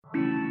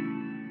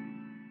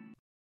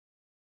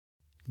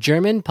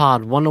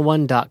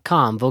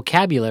GermanPod101.com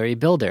Vocabulary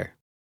Builder.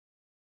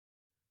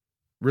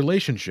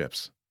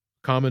 Relationships.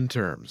 Common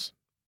terms.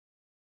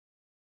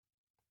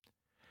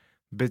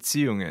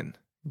 Beziehungen,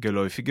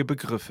 geläufige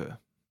Begriffe.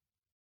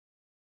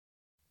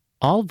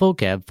 All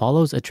vocab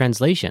follows a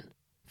translation.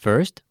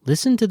 First,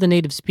 listen to the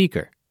native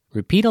speaker.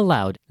 Repeat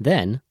aloud,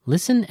 then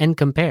listen and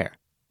compare.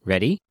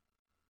 Ready?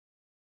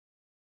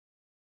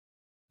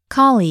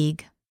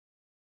 Colleague,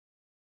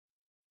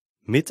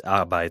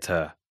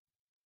 Mitarbeiter.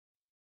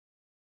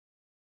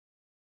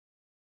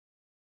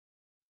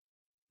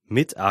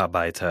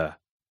 Mitarbeiter.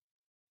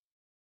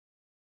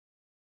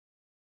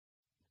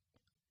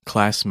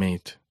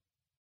 Classmate,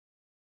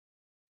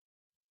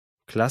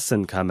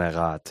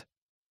 Klassenkamerad.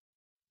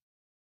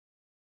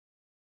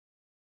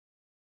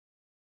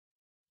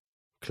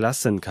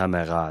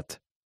 Klassenkamerad.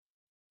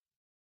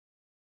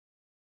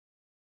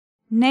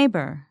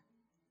 neighbor,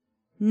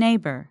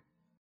 neighbor,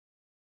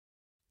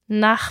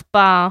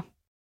 Nachbar,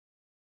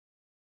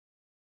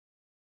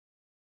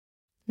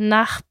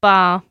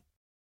 Nachbar,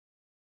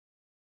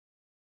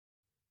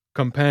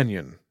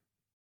 Companion.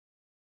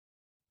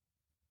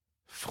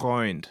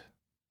 Freund.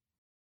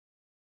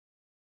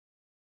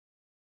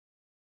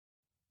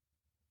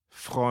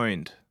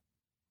 Freund.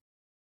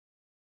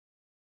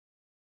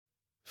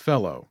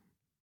 Fellow.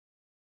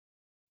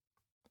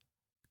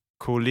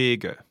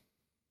 Kollege.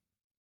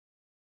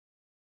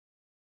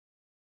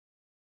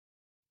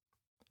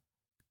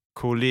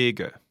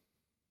 Kollege.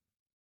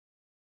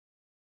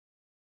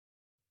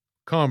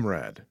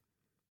 Comrade.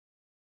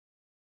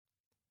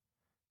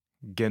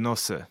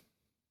 Genosse.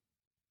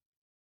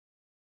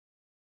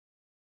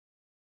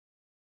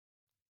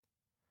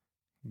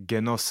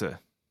 Genosse.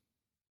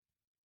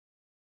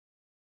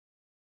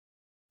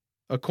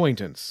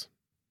 Acquaintance.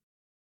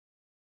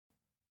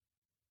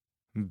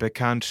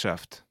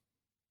 Bekanntschaft.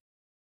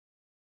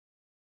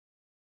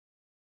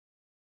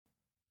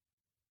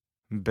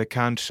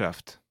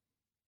 Bekanntschaft.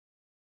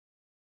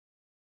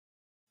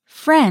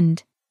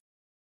 friend,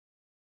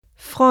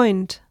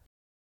 Freund,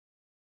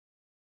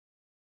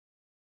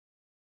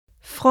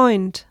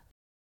 Freund,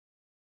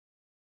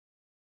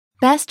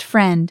 best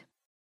friend,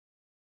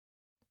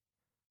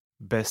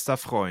 Bester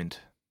Freund.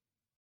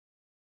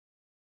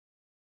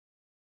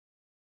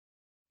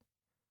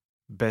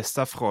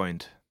 Bester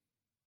Freund.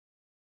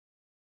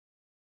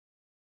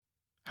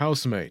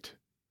 Housemate.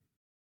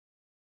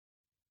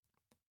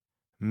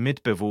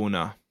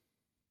 Mitbewohner.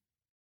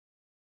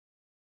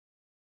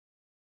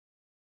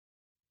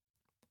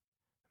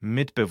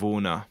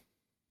 Mitbewohner.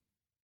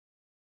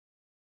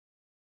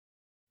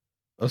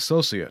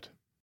 Associate.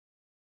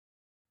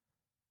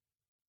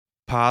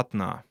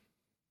 Partner.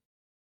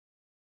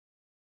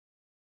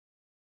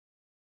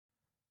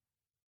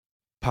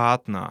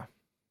 Partner.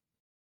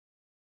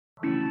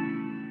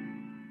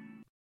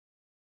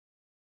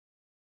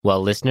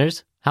 Well,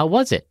 listeners, how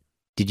was it?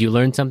 Did you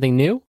learn something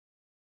new?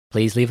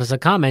 Please leave us a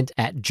comment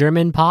at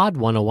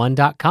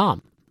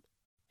GermanPod101.com.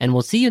 And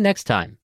we'll see you next time.